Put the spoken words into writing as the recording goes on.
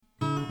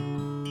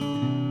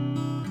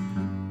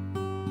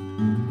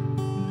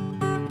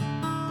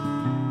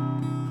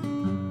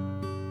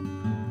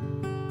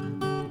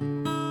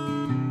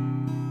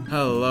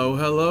Hello,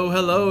 hello,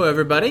 hello,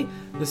 everybody.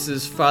 This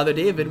is Father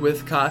David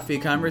with Coffee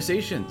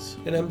Conversations.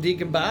 And I'm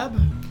Deacon Bob.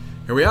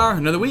 Here we are,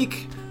 another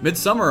week.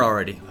 Midsummer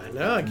already. I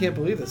know, I can't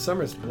believe the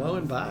summer's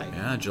blowing by.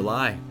 Yeah,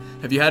 July.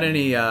 Have you had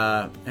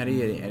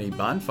any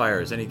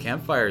bonfires, any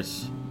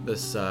campfires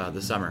this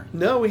summer?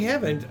 No, we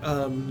haven't.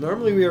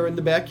 Normally we are in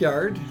the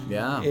backyard.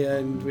 Yeah.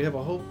 And we have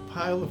a whole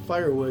pile of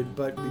firewood,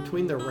 but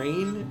between the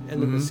rain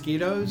and the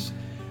mosquitoes,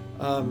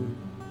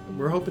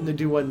 we're hoping to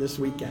do one this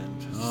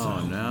weekend.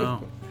 Oh,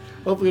 no.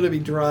 Hopefully it'll be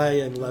dry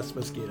and less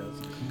mosquitoes.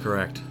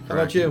 Correct. How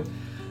about you?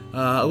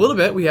 A little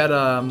bit. We had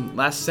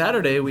last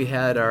Saturday. We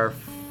had our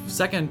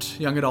second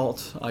young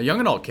adult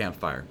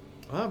campfire.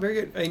 Oh, very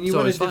good. And you So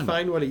it want was to fun.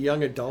 define what a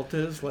young adult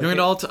is? Like Young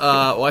adult.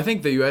 Well, I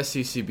think the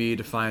USCCB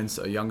defines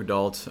a young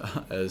adult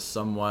as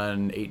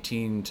someone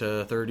 18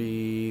 to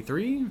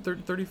 33,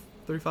 30,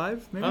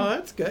 35, maybe. Oh,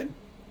 that's good.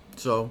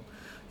 So,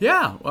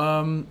 yeah,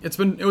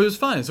 it was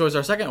fun. So it was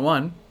our second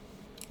one.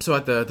 So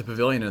at the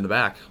pavilion in the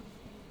back.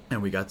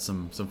 And we got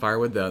some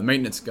firewood. The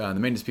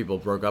maintenance people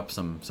broke up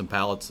some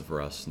pallets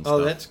for us and stuff.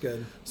 Oh, that's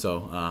good.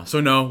 So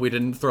no, we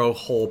didn't throw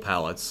whole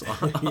pallets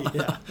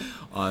Yeah.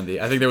 on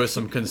the. I think there was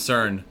some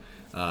concern,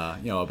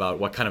 about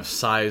what kind of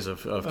size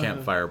of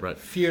campfire, but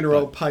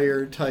Funeral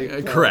pyre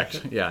type.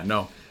 correct. Yeah,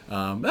 no.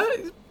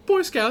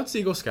 Boy Scouts,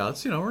 Eagle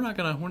Scouts. We're not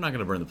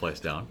gonna burn the place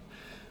down.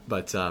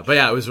 But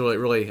yeah, I was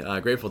really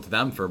grateful to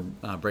them for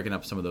breaking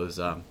up some of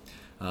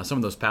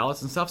those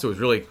pallets and stuff. So it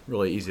was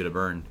really easy to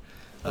burn.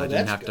 Oh,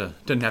 Didn't that's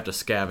have to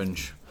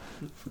scavenge.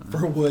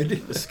 For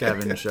wood.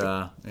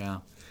 Yeah.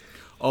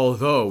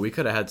 Although we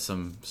could have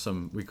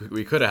had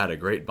we could have had a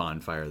great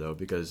bonfire though,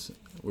 because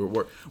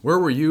where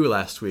were you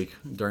last week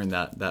during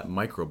that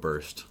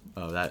microburst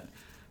of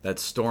that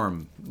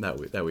storm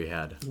that we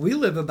had? We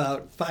live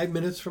about 5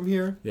 minutes from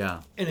here.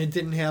 Yeah. And it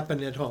didn't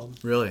happen at home.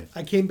 Really?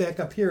 I came back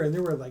up here and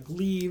there were like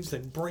leaves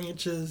and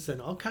branches and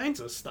all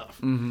kinds of stuff.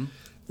 Mm-hmm.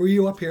 Were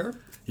you up here?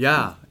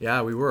 Yeah,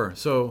 we were.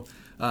 So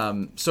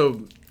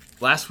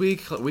last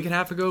week and a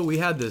half ago, we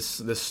had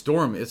this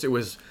storm. It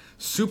was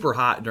super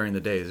hot during the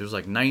days. It was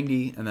like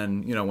 90, and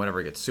then whenever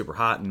it gets super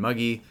hot and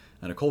muggy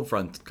and a cold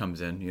front comes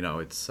in,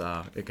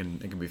 it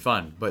can be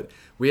fun. But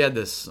we had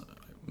this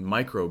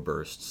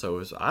microburst, so it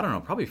was, I don't know,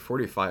 probably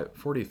 40,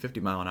 50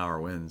 mile an hour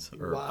winds,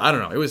 or Wow. I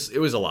don't know. It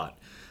was a lot.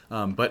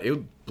 But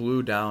it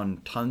blew down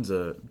tons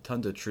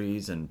of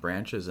trees and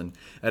branches, and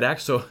it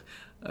actually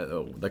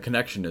the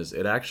connection is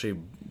it actually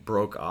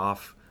broke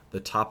off one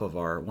of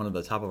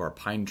the top of our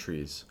pine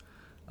trees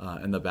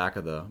in the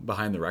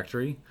behind the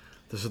rectory.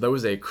 So there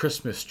was a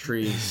Christmas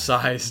tree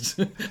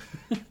sized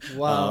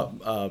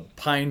Wow.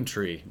 pine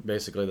tree.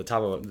 Basically, the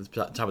top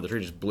of the tree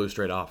just blew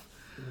straight off.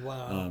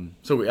 Wow.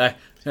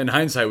 In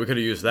hindsight, we could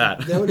have used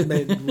that. That would have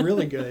been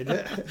really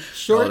good.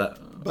 Short,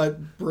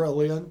 but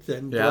brilliant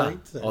and Yeah,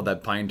 bright. And all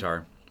that pine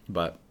tar,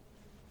 but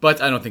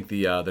I don't think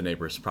the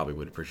neighbors probably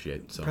would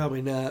appreciate. So,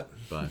 probably not.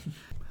 but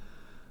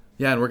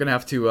yeah, and we're gonna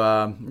have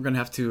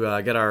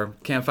to get our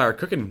campfire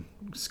cooking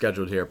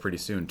scheduled here pretty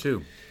soon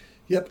too.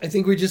 Yep, I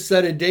think we just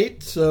set a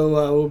date, so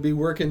we'll be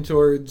working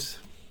towards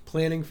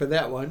planning for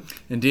that one.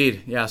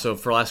 Indeed, yeah. So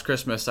for last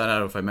Christmas, I don't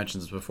know if I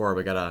mentioned this before,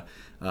 we got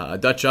a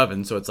Dutch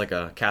oven, so it's like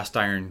a cast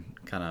iron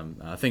kind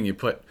of thing you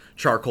put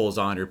charcoals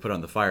on or put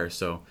on the fire.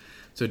 So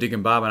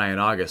Deacon Bob and I in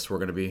August we're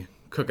going to be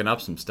cooking up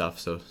some stuff.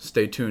 So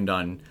stay tuned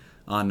on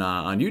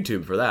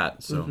YouTube for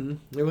that. So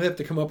We'll have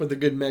to come up with a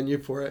good menu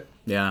for it.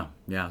 yeah.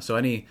 So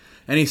any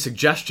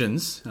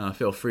suggestions,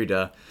 feel free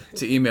to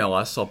email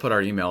us. I'll put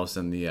our emails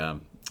in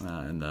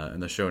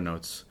the show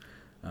notes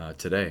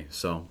today.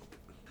 So.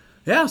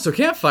 Yeah, so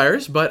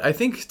campfires, but I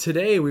think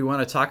today we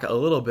want to talk a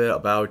little bit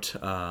about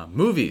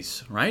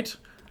movies, right?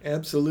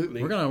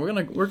 Absolutely.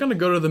 We're gonna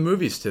go to the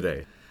movies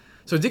today.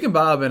 So Deacon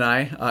Bob and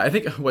I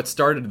think what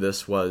started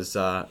this was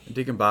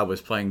Deacon Bob was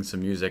playing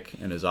some music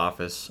in his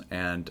office,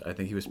 and I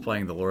think he was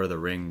playing the Lord of the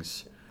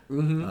Rings,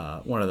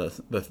 one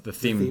of the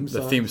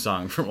theme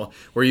song from.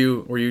 Were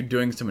you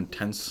doing some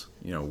intense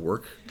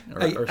work?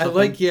 Or I something?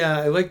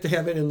 like to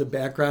have it in the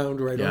background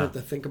where I don't have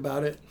to think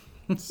about it.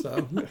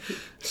 So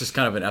it's just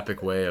kind of an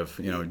epic way of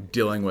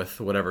dealing with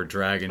whatever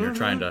dragon you're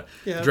trying to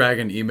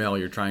dragon email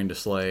you're trying to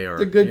slay, or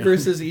the good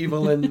versus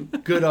evil,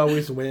 and good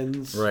always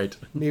wins. Right.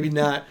 Maybe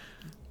not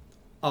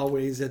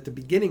always at the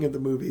beginning of the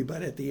movie,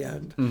 but at the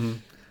end. Mm-hmm.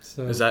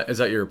 So Is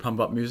that your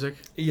pump up music?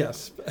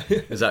 yes.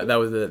 Is that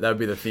would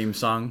be the theme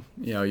song?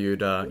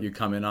 You'd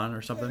come in on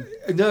or something.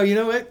 No, you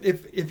know what?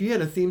 If you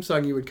had a theme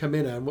song you would come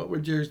in on, what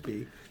would yours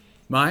be?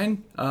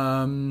 Mine.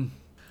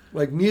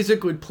 Like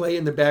music would play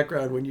in the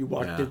background when you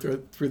walked in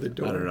through the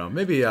door. I don't know.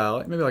 Maybe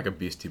like a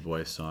Beastie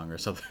Boys song or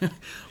something,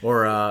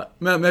 or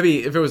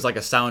maybe if it was like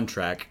a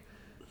soundtrack.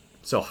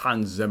 So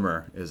Hans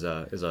Zimmer is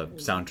a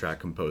soundtrack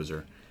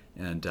composer,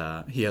 and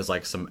he has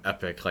like some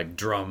epic like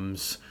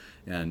drums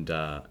and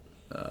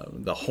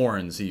the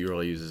horns he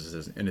really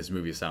uses in his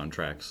movie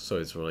soundtracks. So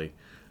it's really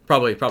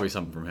probably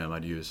something from him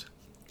I'd use.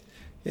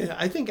 Yeah,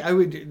 I think I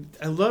would.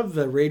 I love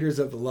the Raiders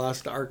of the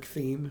Lost Ark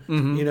theme.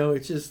 Mm-hmm.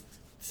 It's just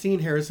seeing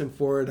Harrison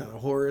Ford on a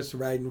horse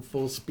riding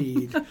full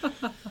speed.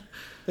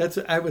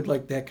 I would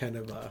like that kind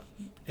of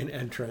an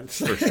entrance.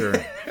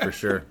 For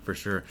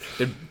sure.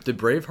 Did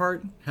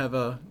Braveheart have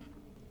a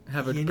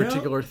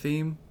particular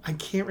theme? I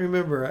can't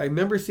remember. I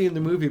remember seeing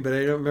the movie, but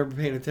I don't remember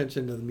paying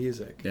attention to the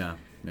music. Yeah.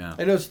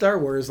 I know Star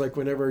Wars, like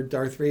whenever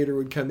Darth Vader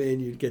would come in,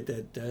 you'd get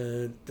that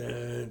dun,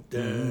 dun,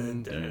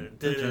 dun,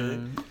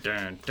 dun,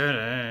 dun,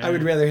 dun. I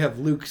would rather have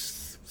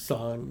Luke's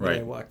song when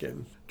I walk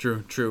in.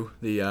 True.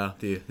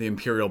 The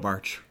Imperial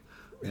March.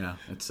 Yeah,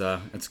 it's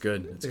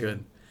good. It's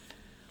good.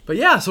 But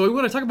yeah, so we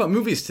want to talk about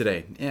movies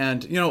today,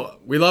 and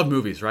we love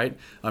movies, right?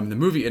 The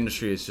movie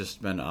industry has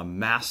just been a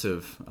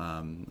massive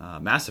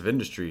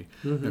industry,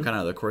 kind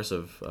of the course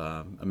of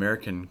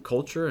American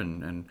culture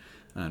and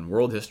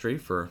world history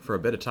for a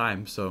bit of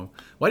time. So,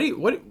 what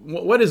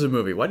is a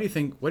movie? Why do you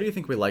think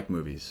we like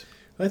movies?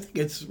 I think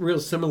it's real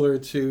similar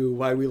to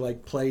why we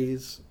like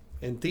plays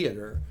and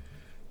theater.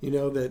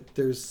 That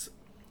there's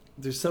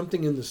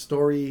something in the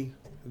story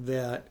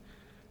that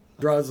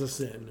draws us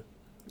in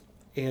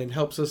and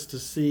helps us to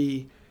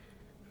see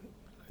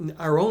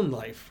our own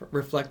life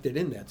reflected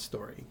in that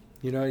story.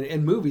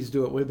 And movies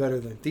do it way better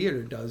than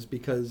theater does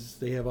because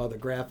they have all the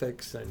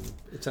graphics and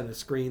it's on a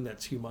screen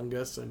that's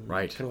humongous and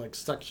kind of like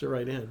sucks you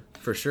right in.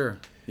 For sure.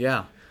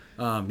 Yeah.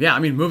 I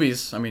mean,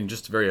 movies,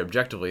 just very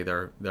objectively,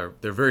 they're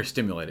very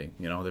stimulating.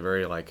 They're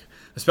very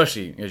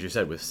especially as you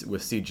said with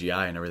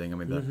CGI and everything. I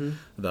mean,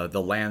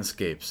 the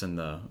landscapes and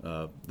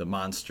the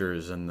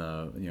monsters and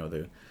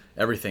the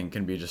everything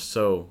can be just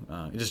so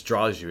it just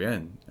draws you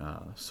in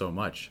so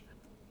much.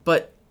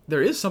 But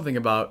there is something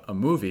about a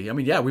movie. I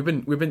mean, yeah, we've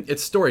been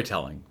it's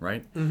storytelling,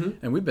 right?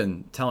 And we've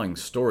been telling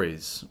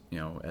stories,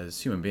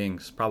 as human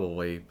beings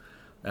probably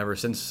ever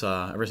since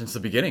the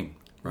beginning,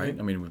 right?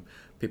 I mean,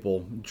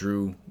 people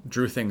drew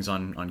things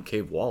on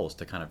cave walls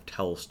to kind of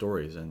tell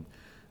stories, and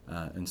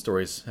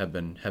stories have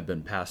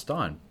been passed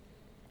on.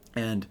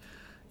 And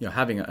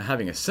having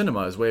a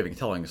cinema as a way of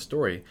telling a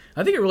story,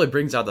 I think it really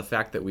brings out the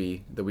fact that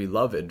we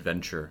love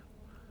adventure,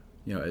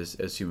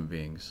 as human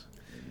beings.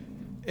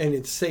 And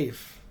it's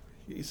safe.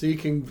 So you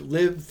can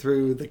live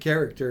through the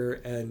character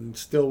and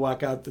still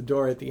walk out the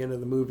door at the end of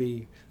the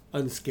movie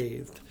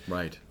unscathed.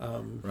 Right.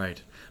 Right.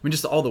 I mean,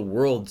 just all the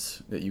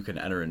worlds that you can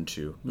enter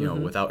into,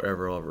 without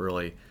ever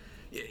really,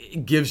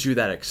 it gives you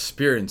that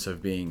experience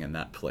of being in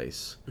that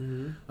place.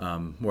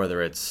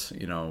 Whether it's,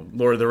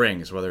 Lord of the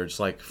Rings, whether it's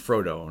like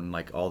Frodo and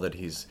like all that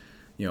he's,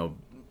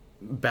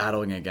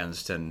 battling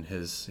against and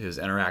his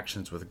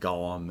interactions with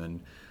Gollum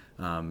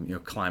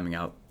and, climbing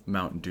out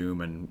Mount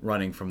Doom and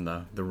running from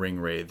the ring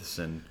wraiths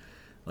and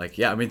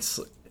it's,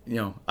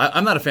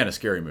 I'm not a fan of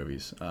scary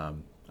movies.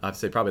 I'd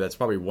say that's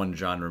probably one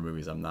genre of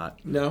movies I'm not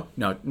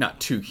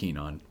too keen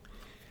on.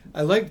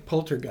 I liked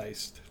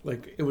Poltergeist.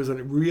 It was a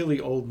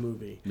really old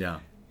movie. Yeah.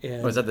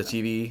 And was that the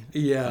TV?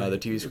 Yeah. The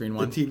TV screen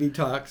one? The TV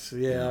talks.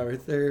 Yeah.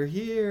 Right, they're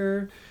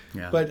here.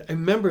 Yeah. But I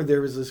remember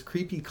there was this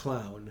creepy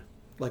clown,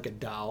 like a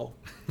doll,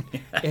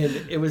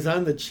 and it was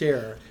on the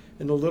chair.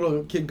 And the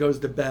little kid goes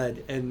to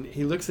bed, and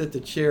he looks at the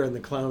chair, and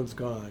the clown's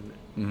gone.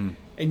 And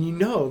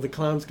the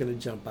clown's going to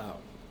jump out.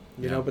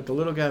 You know, but the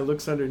little guy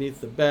looks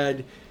underneath the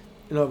bed,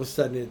 and all of a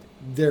sudden,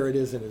 there it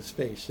is in his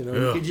face. You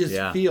could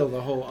just feel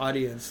the whole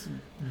audience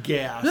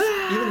gasp,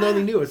 even though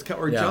they knew it's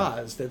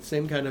Jaws. That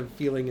same kind of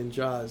feeling in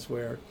Jaws,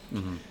 where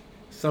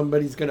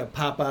somebody's going to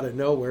pop out of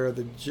nowhere,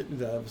 the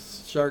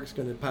shark's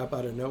going to pop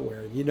out of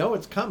nowhere.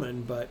 It's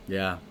coming, but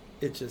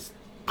it just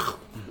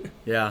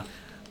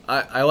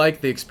I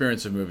like the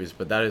experience of movies,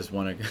 but that is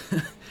one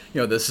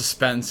of the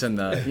suspense and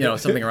the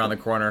something around the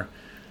corner.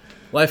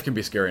 Life can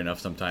be scary enough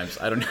sometimes.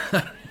 I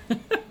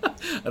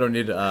don't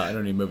need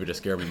a movie to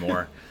scare me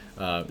more.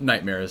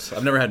 Nightmares.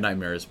 I've never had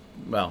nightmares,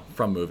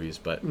 from movies,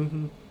 but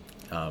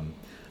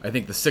I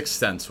think The Sixth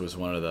Sense was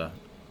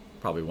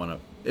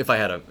if I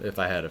had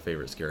a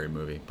favorite scary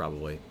movie,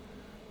 probably.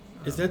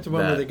 Is that the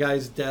one where the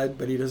guy's dead,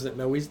 but he doesn't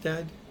know he's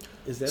dead?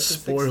 Is that the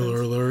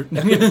spoiler alert?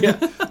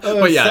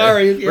 Oh,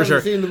 sorry if you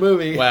haven't seen the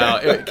movie. Well,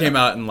 it came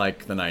out in the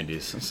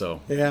 90s,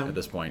 so at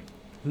this point.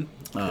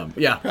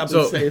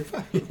 Probably safe.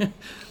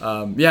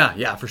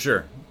 For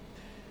sure.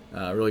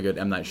 Really good.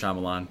 M. Night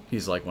Shyamalan.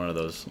 He's one of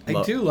those.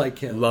 I do like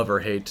him. Love or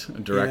hate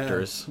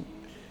directors. Yeah.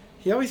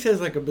 He always has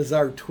a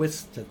bizarre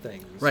twist to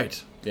things.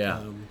 Right.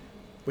 Yeah.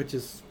 Which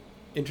is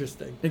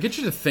interesting. It gets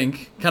you to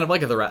think, kind of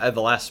at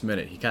the last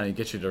minute. He kind of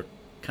gets you to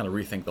kind of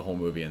rethink the whole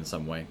movie in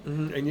some way.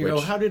 And you go,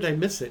 how did I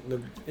miss it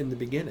in the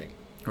beginning?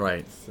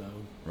 Right. So.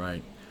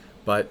 Right.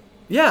 But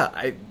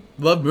I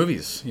love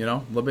movies.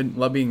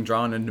 Love being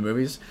drawn into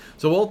movies.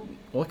 So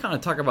we'll kind of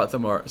talk about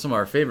some of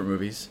our favorite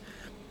movies.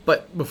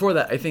 But before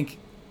that, I think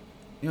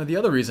the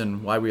other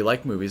reason why we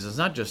like movies is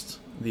not just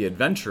the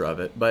adventure of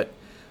it, but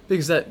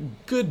because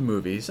that good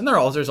movies, and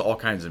there's all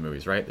kinds of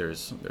movies, right?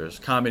 There's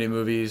comedy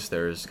movies,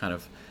 there's kind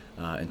of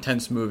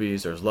intense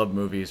movies, there's love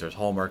movies, there's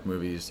Hallmark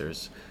movies,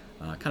 there's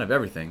kind of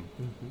everything,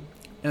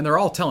 and they're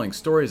all telling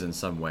stories in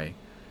some way.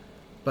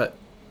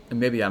 And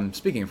maybe I'm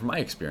speaking from my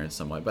experience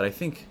somewhat, but I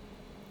think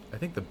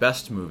the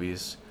best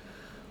movies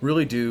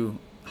really do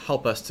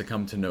help us to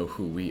come to know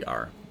who we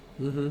are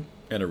in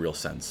a real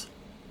sense.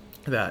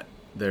 That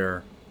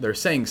they're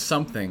saying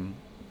something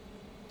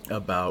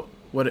about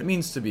what it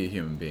means to be a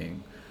human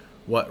being,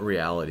 what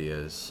reality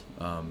is,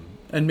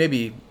 and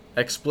maybe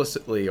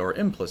explicitly or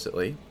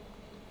implicitly,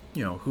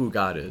 who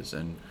God is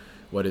and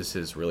what is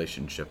his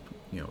relationship,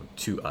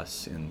 to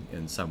us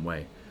in some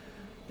way.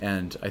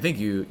 And I think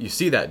you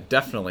see that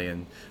definitely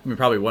in,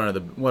 probably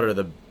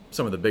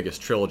some of the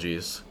biggest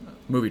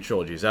movie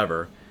trilogies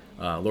ever,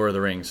 Lord of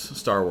the Rings,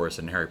 Star Wars,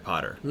 and Harry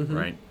Potter,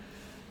 right?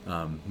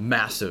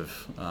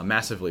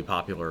 Massively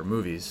popular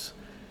movies,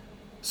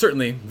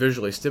 certainly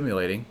visually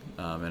stimulating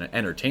and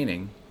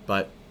entertaining,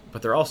 but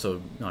they're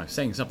also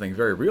saying something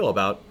very real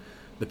about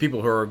the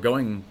people who are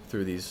going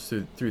through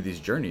these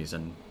journeys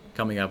and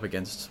coming up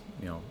against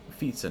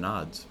feats and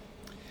odds.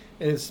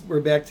 And we're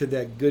back to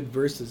that good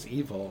versus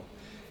evil.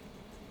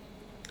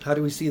 How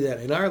do we see that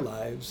in our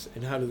lives,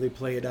 and how do they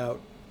play it out,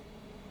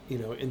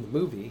 in the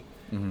movie?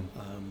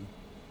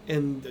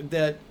 And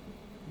that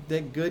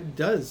good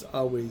does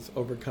always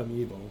overcome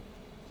evil.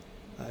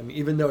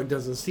 Even though it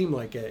doesn't seem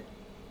like it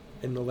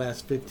in the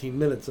last 15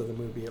 minutes of the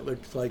movie. It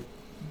looks like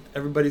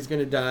everybody's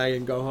going to die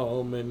and go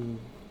home, and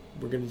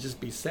we're going to just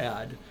be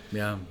sad.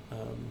 Yeah.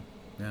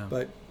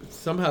 But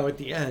somehow at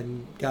the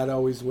end, God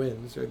always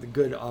wins, or the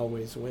good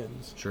always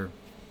wins. Sure.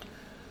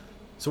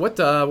 So what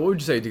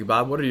would you say,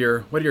 Bob? What are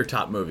your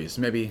top movies?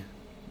 Maybe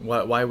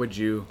why would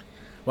you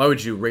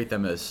rate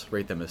them as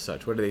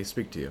such? What do they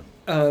speak to you?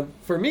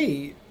 For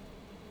me,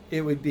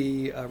 it would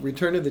be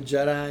Return of the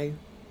Jedi,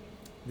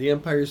 The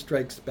Empire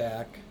Strikes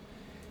Back,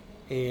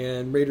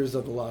 and Raiders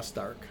of the Lost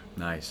Ark.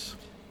 Nice.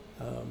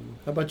 How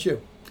about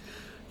you?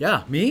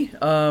 Yeah, me.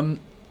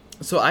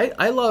 So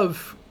I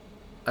love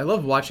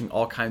watching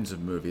all kinds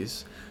of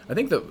movies. I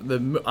think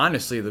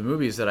honestly the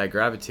movies that I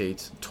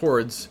gravitate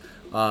towards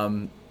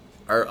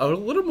are a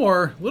little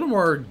more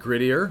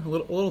grittier, a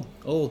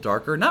little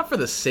darker. Not for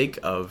the sake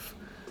of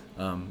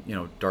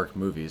dark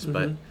movies,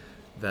 but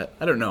that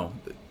I don't know.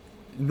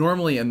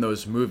 Normally in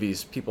those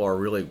movies, people are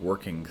really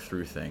working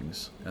through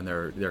things, and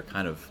they're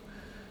kind of,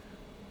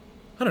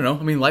 I don't know.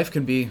 Life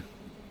can be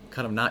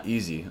kind of not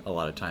easy a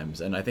lot of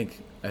times, and I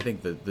think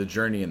the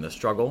journey and the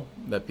struggle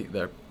that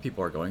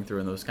people are going through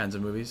in those kinds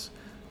of movies,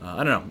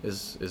 I don't know,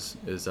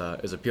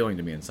 is appealing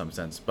to me in some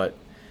sense. But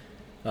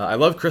I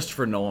love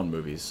Christopher Nolan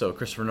movies. So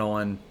Christopher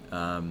Nolan,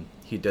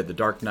 he did the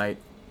Dark Knight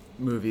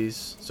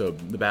movies. So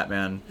the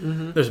Batman.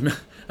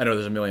 I know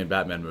there's a million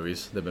Batman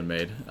movies that have been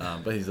made,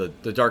 but he's the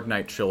Dark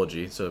Knight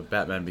trilogy. So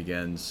Batman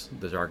Begins,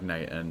 The Dark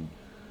Knight, and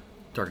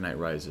Dark Knight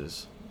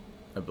Rises,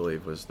 I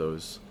believe, was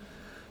those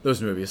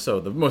movies.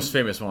 So the most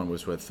famous one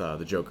was with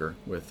the Joker,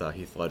 with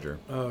Heath Ledger.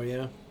 Oh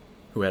yeah,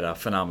 who had a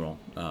phenomenal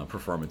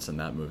performance in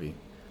that movie.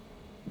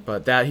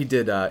 But that he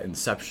did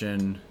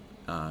Inception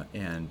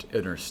and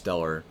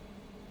Interstellar,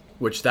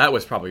 which that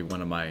was probably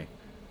one of my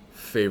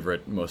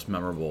favorite, most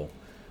memorable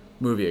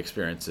movie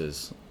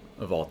experiences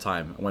of all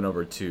time. I went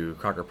over to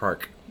Crocker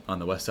Park on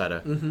the west side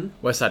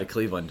of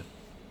Cleveland,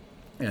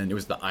 and it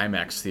was the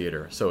IMAX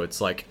theater. So it's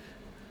like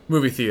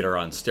movie theater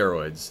on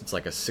steroids. It's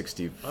like a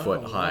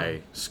 60-foot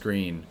high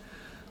screen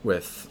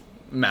with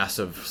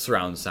massive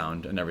surround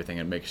sound and everything.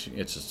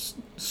 It's just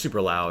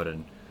super loud,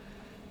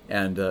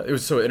 and it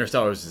was so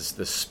Interstellar was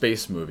this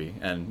space movie,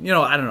 and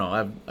I don't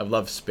know, I've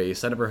loved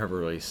space. I never have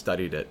really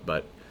studied it,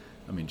 but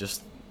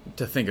just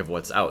to think of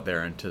what's out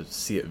there and to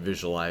see it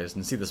visualized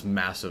and see this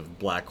massive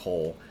black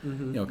hole,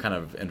 kind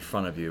of in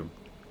front of you.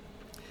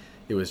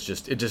 It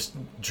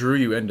just drew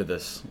you into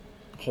this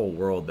whole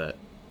world that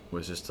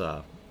was just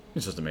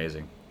it's just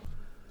amazing.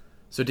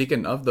 So,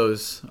 Deacon, of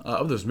those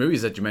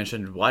movies that you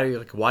mentioned,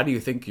 why do you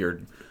think you're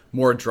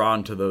more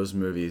drawn to those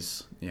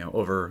movies,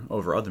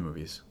 over other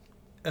movies?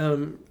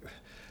 I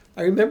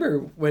remember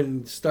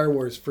when Star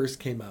Wars first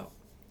came out.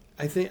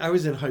 I think I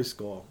was in high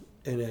school,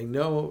 and I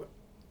know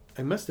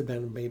I must have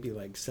been maybe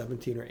like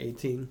 17 or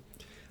 18.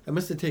 I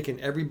must have taken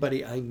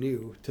everybody I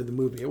knew to the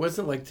movie. It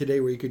wasn't like today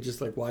where you could just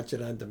like watch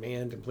it on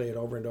demand and play it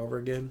over and over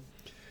again.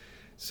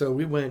 So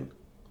we went,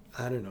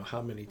 I don't know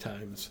how many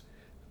times.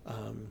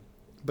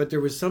 But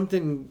there was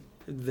something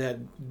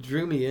that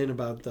drew me in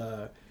about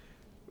the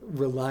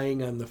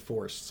relying on the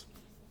Force.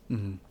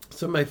 Some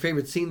of my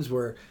favorite scenes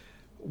were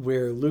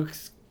where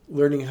Luke's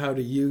learning how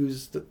to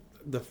use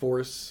the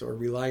Force or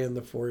rely on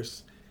the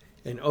Force,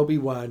 and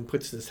Obi-Wan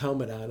puts this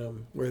helmet on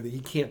him where he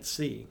can't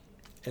see,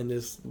 and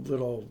this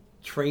little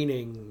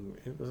training,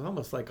 it was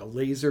almost like a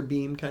laser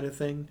beam kind of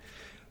thing.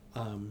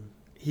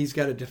 He's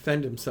got to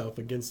defend himself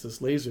against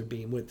this laser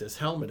beam with this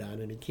helmet on,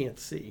 and he can't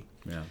see.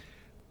 Yeah.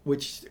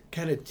 Which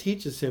kind of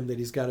teaches him that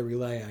he's got to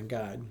rely on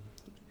God.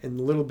 And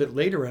a little bit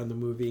later on in the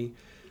movie,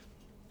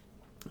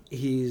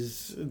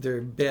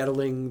 they're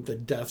battling the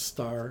Death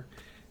Star,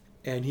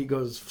 and he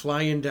goes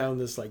flying down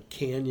this like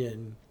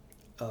canyon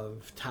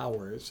of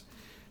towers,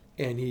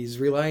 and he's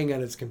relying on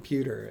his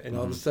computer, and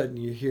all of a sudden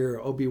you hear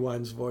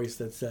Obi-Wan's voice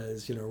that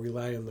says,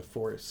 rely on the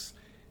Force.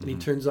 And he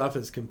turns off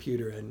his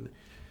computer and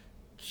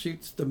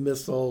shoots the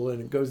missile,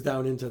 and it goes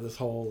down into this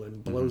hole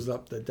and blows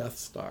up the Death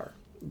Star.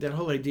 That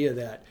whole idea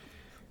that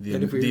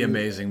the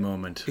amazing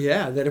moment.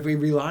 Yeah, that if we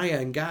rely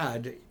on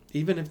God,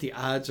 even if the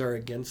odds are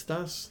against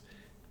us,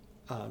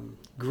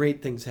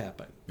 great things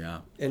happen.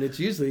 Yeah. And it's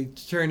usually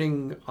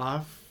turning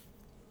off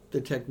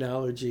the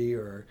technology,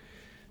 or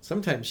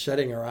sometimes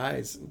shutting our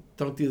eyes.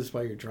 Don't do this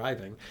while you're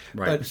driving.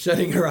 Right. But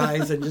shutting our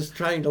eyes and just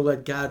trying to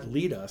let God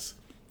lead us,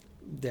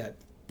 that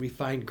we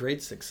find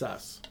great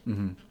success.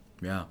 Mm-hmm.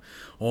 Yeah.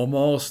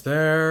 Almost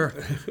there.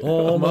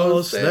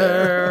 Almost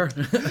there.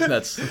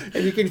 That's.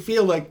 And you can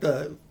feel like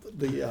the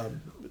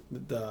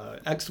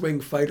X-Wing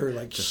fighter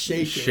like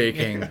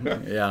shaking.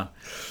 Yeah.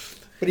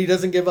 But he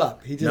doesn't give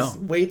up. He just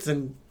waits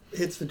and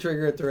hits the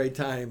trigger at the right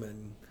time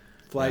and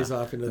flies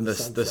off into the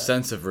sunset. The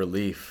sense of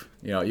relief.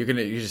 You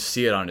just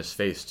see it on his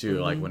face too.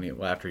 Mm-hmm.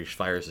 Like after he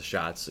fires the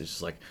shots, it's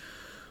just like,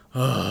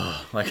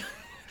 oh, like.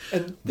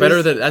 And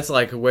that's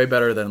like way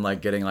better than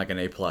like getting like an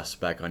A+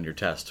 back on your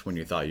test when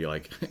you thought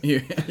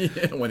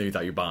when you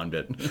thought you bombed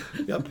it.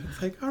 Yep.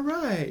 It's like, all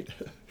right.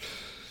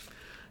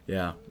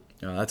 Yeah.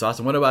 That's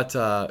awesome. What about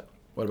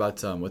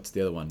what's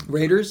the other one?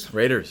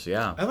 Raiders.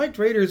 Yeah. I liked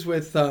Raiders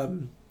with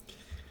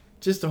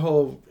just a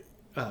whole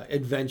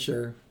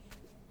adventure,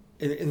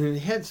 and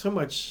it had so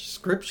much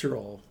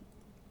scriptural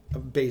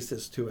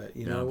basis to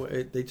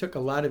it. They took a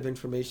lot of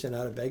information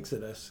out of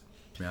Exodus.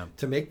 Yeah.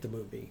 To make the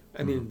movie.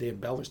 I mean, they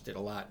embellished it a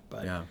lot,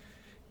 but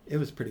it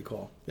was pretty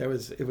cool. It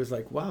was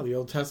like, wow, the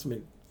Old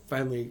Testament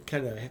finally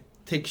kind of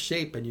takes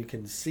shape, and you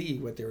can see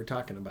what they were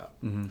talking about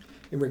in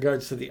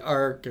regards to the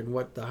ark and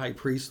what the high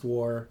priest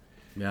wore.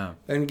 Yeah.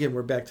 And again,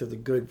 we're back to the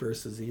good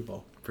versus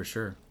evil. For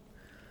sure.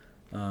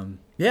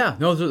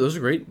 Those are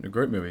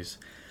great movies.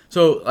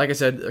 So, like I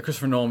said,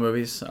 Christopher Nolan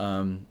movies,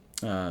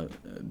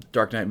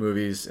 Dark Knight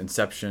movies,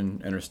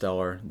 Inception,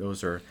 Interstellar.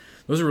 Those are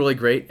really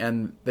great,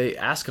 and they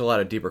ask a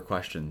lot of deeper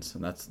questions,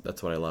 and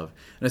that's what I love.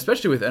 And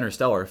especially with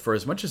Interstellar, for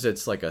as much as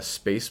it's like a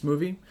space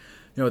movie,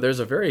 there's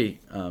a very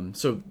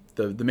so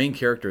the main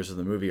characters of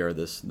the movie are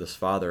this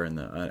father and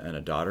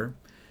a daughter,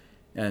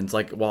 and it's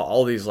like while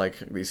all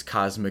these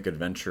cosmic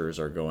adventures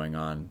are going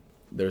on,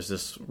 there's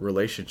this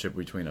relationship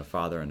between a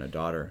father and a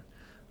daughter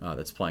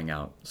that's playing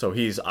out. So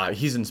he's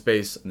in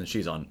space, and then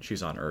she's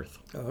on Earth.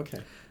 Oh, okay.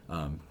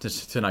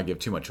 To not give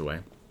too much away.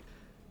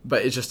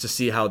 But it's just to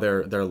see how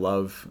their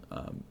love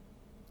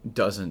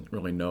doesn't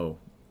really know,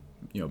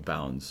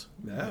 bounds.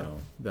 Yeah.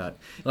 That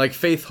like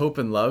faith, hope,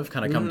 and love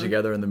kind of come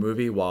together in the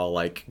movie, while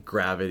like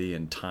gravity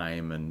and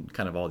time and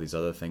kind of all these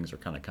other things are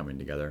kind of coming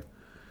together.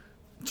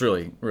 It's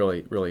really,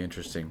 really, really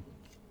interesting.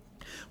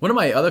 One of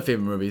my other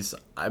favorite movies,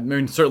 I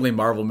mean, certainly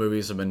Marvel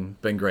movies have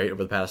been great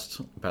over the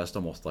past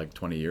almost like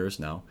 20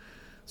 years now.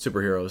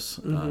 Superheroes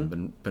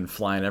been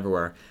flying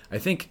everywhere. I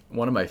think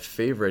one of my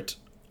favorite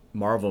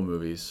superhero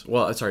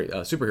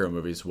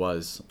movies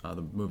was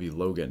the movie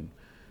Logan,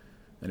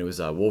 and it was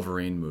a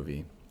Wolverine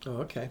movie. Oh,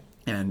 okay.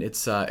 And it's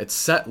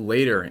set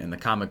later in the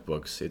comic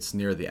books. It's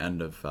near the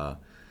end of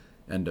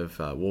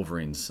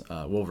Wolverine's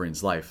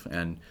life,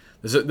 and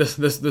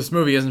this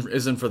movie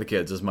isn't for the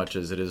kids as much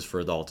as it is for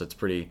adults. It's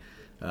pretty.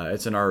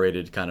 It's an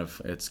R-rated kind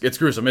of. It's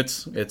gruesome.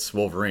 It's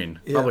Wolverine.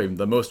 Yeah. Probably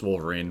the most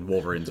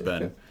Wolverine's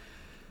been.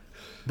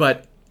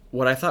 But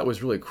what I thought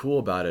was really cool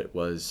about it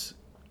was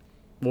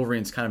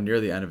Wolverine's kind of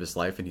near the end of his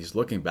life, and he's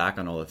looking back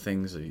on all the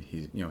things that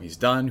he's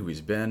done, who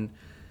he's been,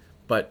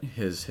 but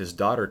his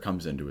daughter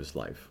comes into his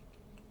life,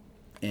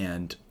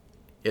 and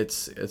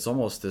it's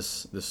almost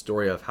this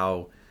story of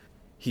how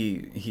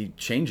he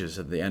changes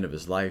at the end of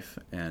his life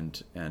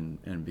and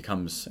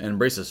becomes and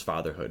embraces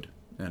fatherhood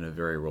in a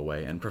very real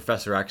way. And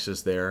Professor X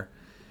is there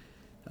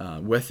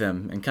with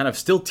him and kind of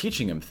still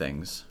teaching him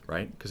things,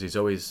 right?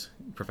 Because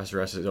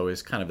Professor X is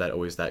always kind of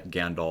that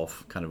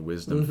Gandalf kind of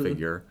wisdom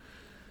figure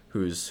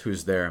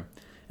who's there.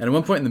 And at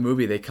one point in the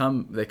movie, they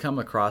come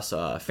across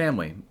a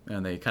family,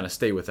 and they kind of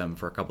stay with them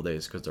for a couple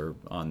days because they're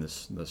on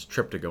this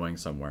trip to going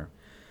somewhere.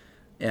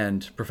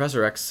 And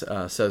Professor X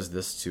says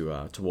this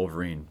to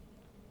Wolverine.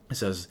 He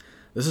says,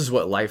 "This is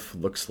what life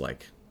looks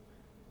like.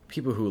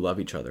 People who love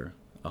each other,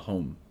 a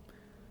home.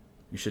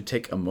 You should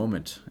take a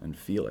moment and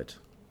feel it.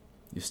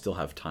 You still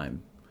have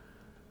time."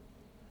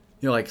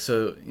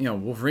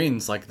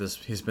 Wolverine's like this.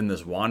 He's been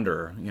this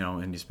wanderer,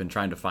 and he's been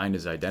trying to find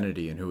his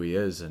identity and who he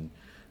is, and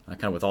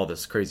kind of with all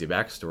this crazy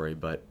backstory.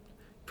 But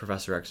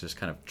Professor X is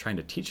kind of trying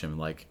to teach him,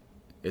 like,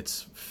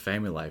 it's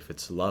family life,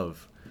 it's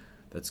love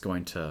that's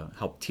going to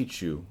help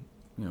teach you,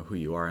 who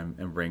you are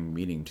and bring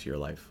meaning to your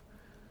life.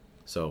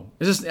 So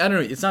it's just, I don't know,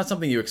 it's not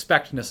something you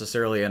expect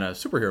necessarily in a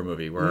superhero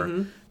movie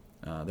where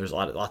there's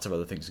lots of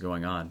other things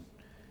going on.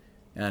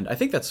 And I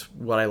think that's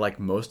what I like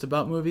most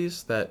about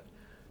movies, that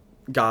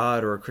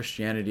God or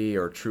Christianity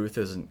or truth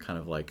isn't kind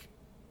of like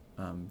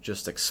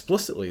just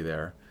explicitly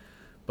there,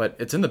 but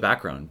it's in the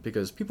background,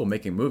 because people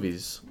making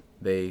movies,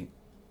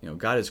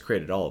 God has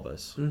created all of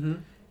us,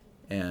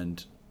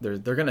 and they're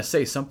going to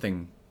say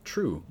something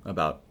true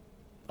about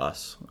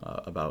us,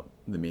 about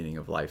the meaning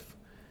of life,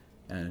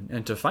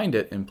 and to find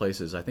it in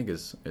places I think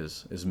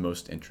is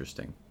most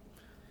interesting.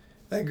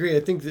 I agree. I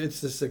think it's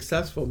the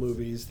successful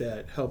movies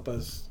that help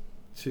us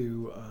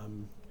to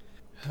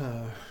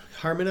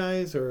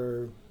harmonize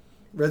or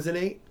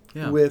resonate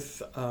Yeah.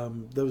 with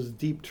those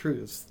deep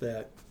truths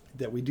that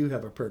we do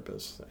have a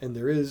purpose and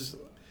there is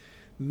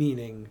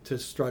meaning to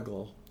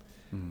struggle.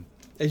 Mhm.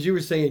 As you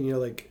were saying,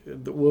 like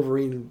the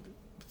Wolverine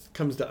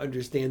comes to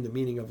understand the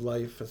meaning of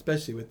life,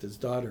 especially with his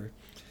daughter.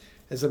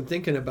 As I'm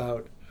thinking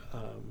about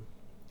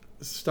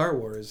Star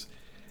Wars,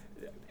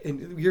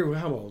 and you're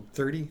how old?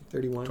 30,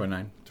 31?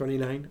 29.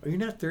 29? Oh, you're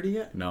not 30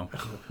 yet? No.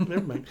 Oh,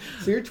 never mind.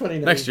 So you're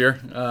 29. Next year.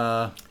 When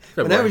I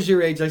February. was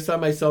your age, I saw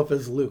myself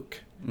as Luke.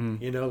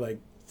 Mhm. Like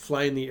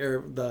flying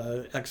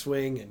the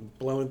X-Wing and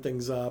blowing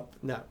things up.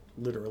 Not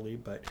literally,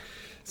 but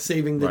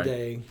saving the Right.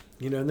 day.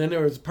 And then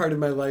there was part of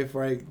my life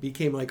where I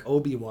became like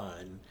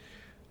Obi-Wan,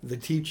 the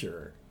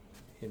teacher,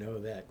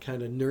 that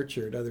kind of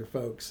nurtured other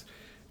folks.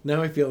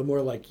 Now I feel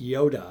more like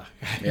Yoda,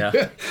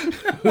 Yeah.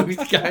 who's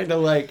kind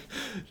of like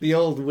the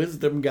old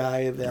wisdom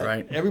guy that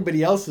Right.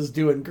 everybody else is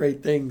doing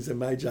great things, and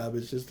my job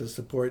is just to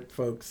support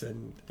folks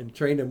and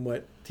train them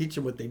teach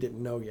them what they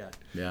didn't know yet.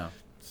 Yeah.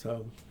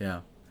 So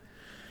Yeah.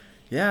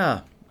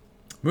 Yeah.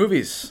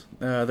 Movies.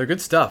 They're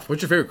good stuff.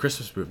 What's your favorite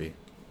Christmas movie?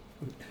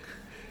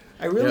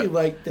 I really Yeah.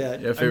 like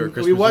that. Yeah, favorite we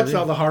Christmas watch movie?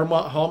 all the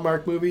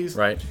Hallmark movies,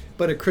 Right.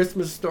 but A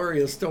Christmas Story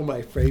is still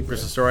my favorite.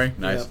 Christmas Story?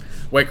 Nice. Yeah.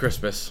 White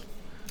Christmas.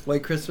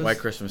 White Christmas. White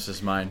Christmas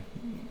is mine.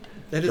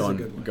 That is a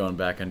good one. Going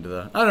back into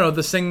the, I don't know,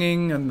 the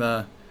singing and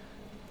the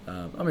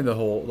the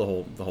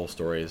whole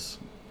story is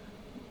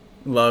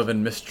love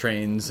and missed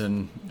trains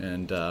and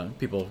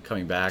people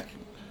coming back.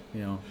 I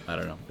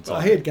don't know. It's Well,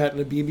 all I had gotten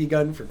a BB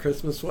gun for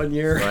Christmas one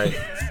year, right.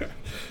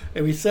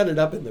 and we set it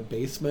up in the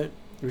basement.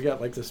 We got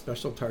like the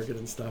special target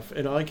and stuff,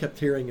 and all I kept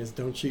hearing is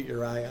 "Don't shoot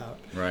your eye out,"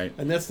 Right.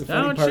 and that's the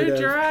funny Don't part shoot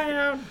your eye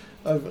out.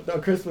 of A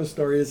Christmas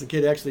Story is the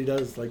kid actually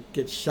does like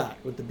get shot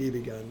with the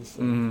BB guns.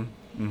 So. Mm-hmm.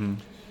 Mm-hmm.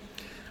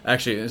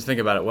 Actually, just think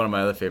about it. One of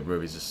my other favorite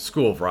movies is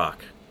School of Rock.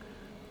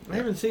 I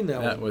haven't seen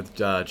that one. With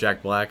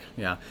Jack Black,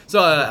 yeah.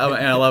 So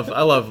and I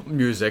love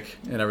music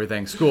and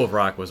everything. School of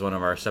Rock was one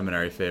of our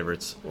seminary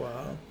favorites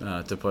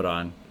Wow. to put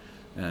on,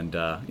 and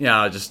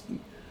just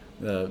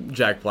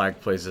Jack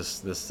Black plays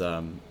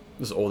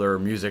this older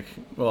music.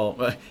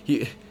 Well,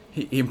 he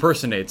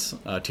impersonates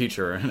a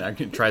teacher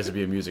and tries to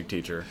be a music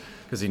teacher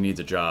because he needs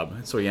a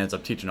job. So he ends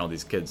up teaching all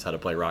these kids how to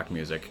play rock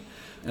music,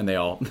 and they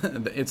all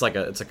it's like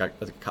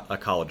a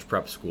college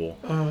prep school.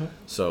 Uh-huh.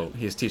 So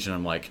he's teaching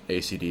them like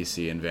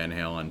AC/DC and Van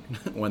Halen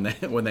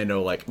when they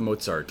know like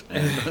Mozart.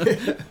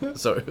 And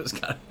so it was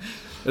kind of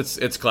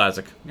it's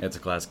classic. It's a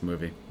classic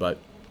movie, but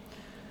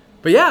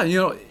yeah,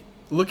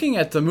 looking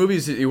at the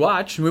movies that you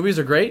watch, movies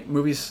are great.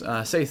 Movies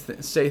say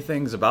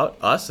things about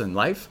us and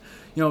life.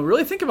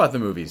 Really think about the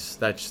movies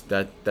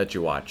that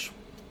you watch,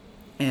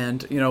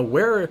 and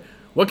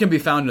what can be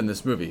found in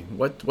this movie?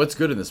 What's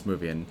good in this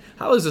movie, and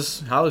how is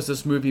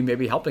this movie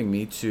maybe helping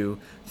me to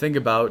think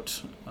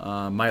about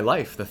my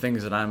life, the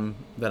things that I'm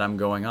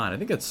going on? I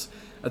think that's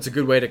a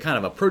good way to kind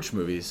of approach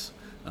movies.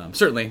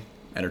 Certainly,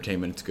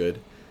 entertainment's good,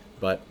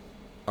 but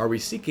are we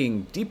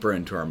seeking deeper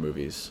into our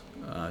movies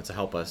to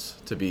help us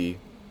to be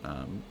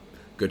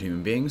good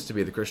human beings, to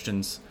be the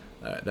Christians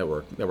that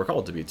we're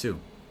called to be too?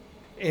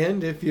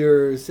 And if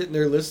you're sitting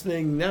there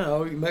listening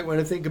now, you might want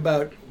to think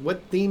about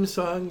what theme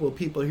song will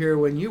people hear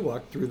when you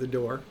walk through the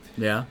door.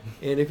 Yeah.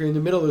 And if you're in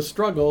the middle of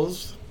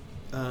struggles,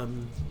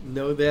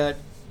 know that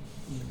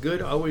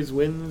good always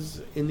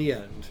wins in the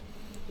end,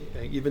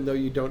 even though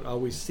you don't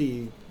always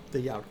see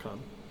the outcome.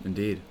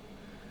 Indeed.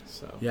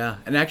 So Yeah.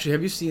 And actually,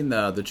 have you seen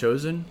the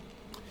Chosen?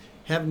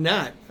 have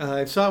not.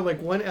 I saw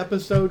like one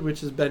episode,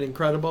 which has been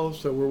incredible.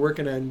 So we're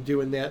working on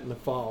doing that in the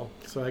fall.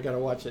 So I got to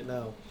watch it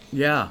now.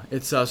 Yeah,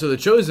 it's so The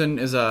Chosen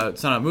it's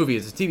not a movie;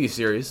 it's a TV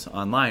series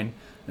online.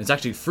 And it's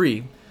actually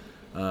free.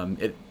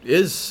 It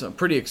is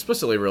pretty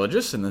explicitly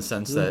religious in the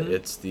sense that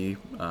it's the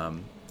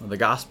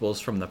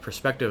Gospels from the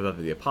perspective of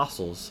the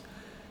apostles,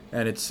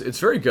 and it's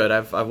very good.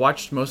 I've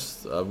watched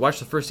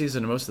the first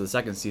season and most of the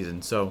second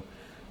season. So,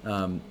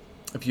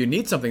 if you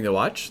need something to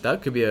watch,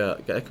 that could be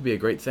a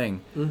great thing.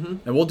 Mm-hmm.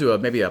 And we'll do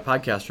maybe a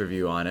podcast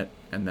review on it,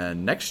 and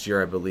then next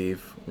year I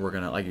believe we're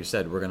gonna, like you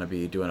said, we're gonna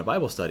be doing a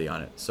Bible study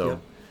on it. So. Yep.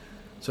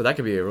 So that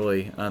could be a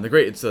really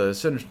great. It's the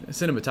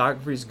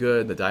cinematography is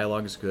good, the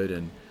dialogue is good,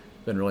 and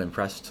been really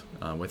impressed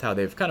with how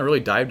they've kind of really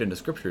dived into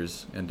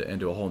scriptures and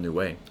into a whole new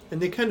way.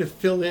 And they kind of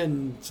fill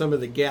in some of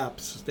the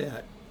gaps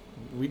that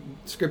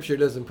Scripture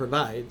doesn't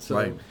provide. So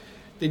Right.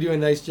 they do a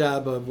nice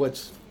job of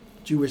what's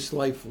Jewish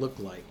life looked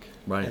like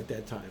at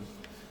that time.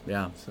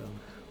 Yeah. So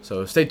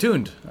So stay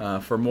tuned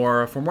for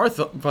more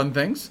fun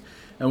things,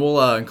 and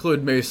we'll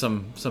include maybe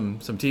some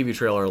TV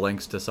trailer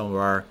links to some of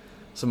our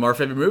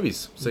favorite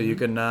movies, so you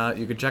can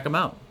check them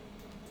out.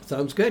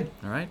 sounds good.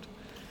 All right,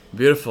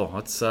 beautiful.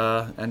 Let's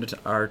end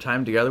our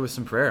time together with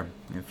some prayer.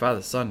 In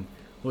Father, Son,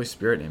 Holy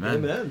Spirit, Amen.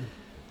 Amen.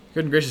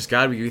 Good and gracious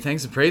God, we give you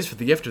thanks and praise for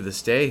the gift of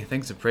this day.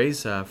 Thanks and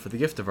praise for the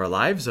gift of our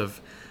lives,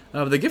 of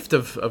the gift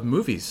of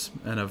movies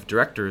and of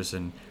directors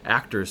and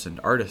actors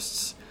and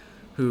artists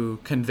who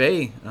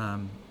convey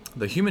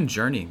the human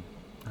journey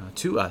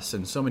to us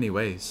in so many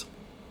ways.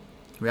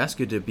 We ask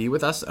you to be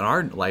with us in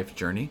our life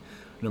journey,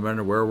 no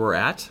matter where we're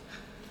at,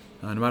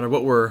 no matter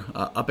what we're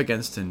up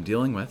against and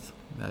dealing with,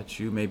 that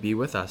you may be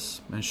with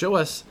us and show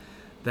us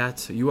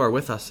that you are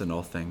with us in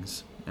all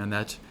things, and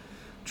that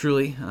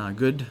truly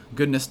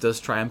goodness does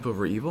triumph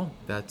over evil,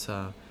 that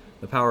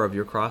the power of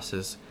your cross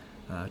has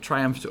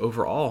triumphed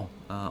over all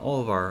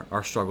of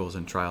our struggles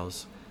and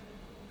trials,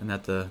 and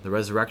that the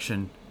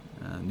resurrection,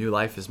 new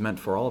life is meant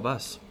for all of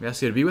us. We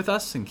ask you to be with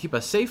us and keep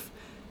us safe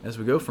as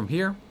we go from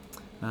here,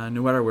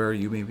 no matter where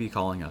you may be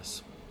calling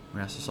us.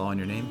 We ask this all in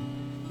your name.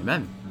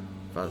 Amen.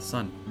 Father,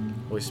 Son,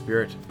 Holy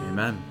Spirit.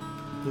 Amen.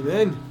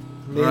 Amen.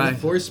 May the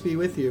force be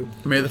with you.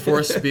 May the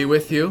force be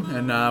with you.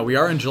 And we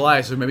are in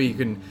July, so maybe you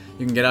can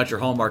get out your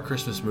Hallmark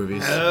Christmas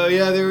movies. Oh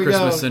yeah, there we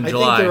Christmas go. in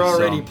July. I think they're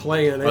already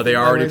playing. Are they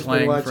already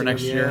playing for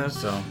next year?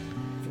 So,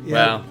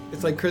 yeah, wow.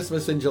 It's like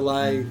Christmas in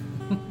July,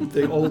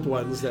 the old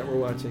ones that we're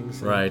watching.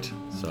 So. Right.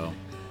 So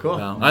cool.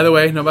 Well, either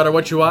way, no matter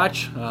what you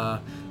watch,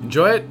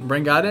 enjoy it,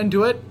 bring God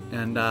into it,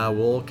 and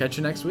we'll catch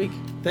you next week.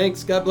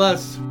 Thanks. God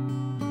bless.